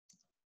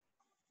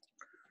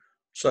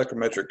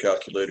Psychrometric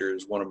calculator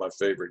is one of my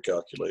favorite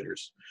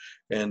calculators,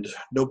 and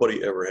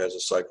nobody ever has a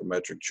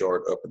psychrometric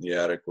chart up in the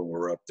attic when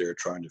we're up there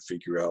trying to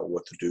figure out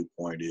what the dew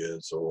point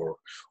is or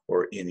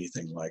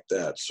anything like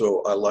that.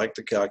 So I like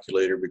the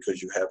calculator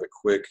because you have it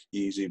quick,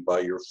 easy by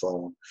your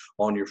phone,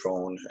 on your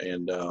phone,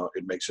 and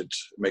it makes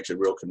it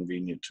real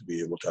convenient to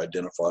be able to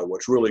identify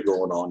what's really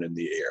going on in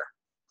the air.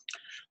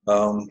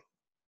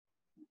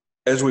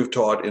 As we've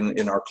taught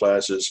in our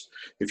classes,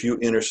 if you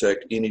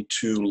intersect any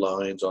two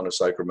lines on a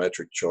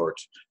psychrometric chart,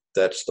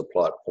 that's the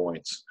plot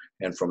points.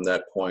 And from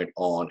that point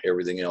on,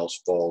 everything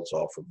else falls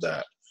off of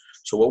that.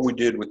 So what we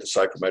did with the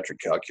psychrometric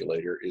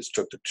calculator is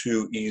took the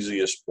two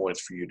easiest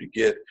points for you to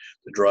get,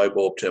 the dry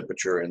bulb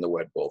temperature and the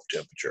wet bulb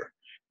temperature.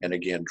 And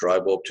again, dry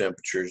bulb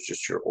temperature is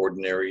just your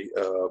ordinary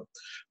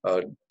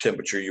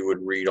temperature you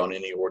would read on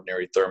any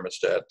ordinary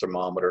thermostat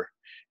thermometer.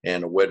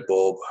 And a wet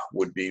bulb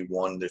would be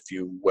one that if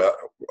you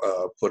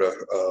put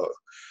a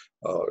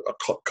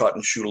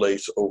cotton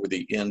shoelace over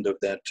the end of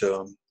that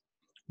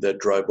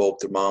dry bulb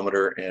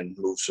thermometer and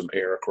move some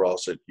air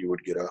across it, you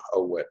would get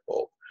a wet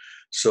bulb.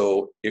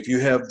 So if you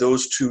have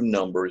those two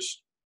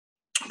numbers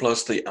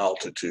plus the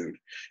altitude,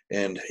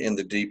 and in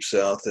the deep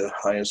south, the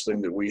highest thing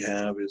that we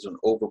have is an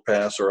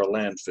overpass or a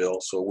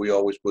landfill, so we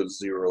always put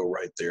 0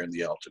 right there in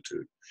the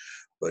altitude.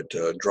 But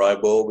dry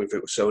bulb, if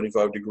it was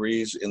 75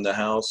 degrees in the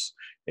house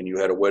and you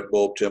had a wet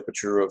bulb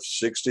temperature of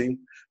 60,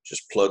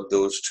 just plug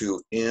those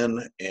two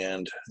in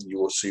and you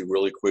will see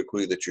really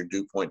quickly that your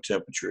dew point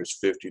temperature is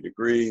 50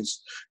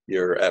 degrees,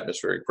 your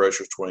atmospheric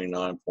pressure is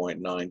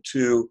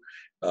 29.92,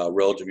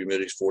 relative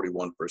humidity is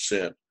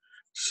 41%.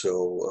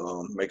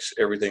 So makes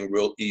everything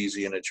real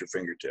easy and at your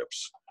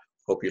fingertips.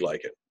 Hope you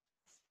like it.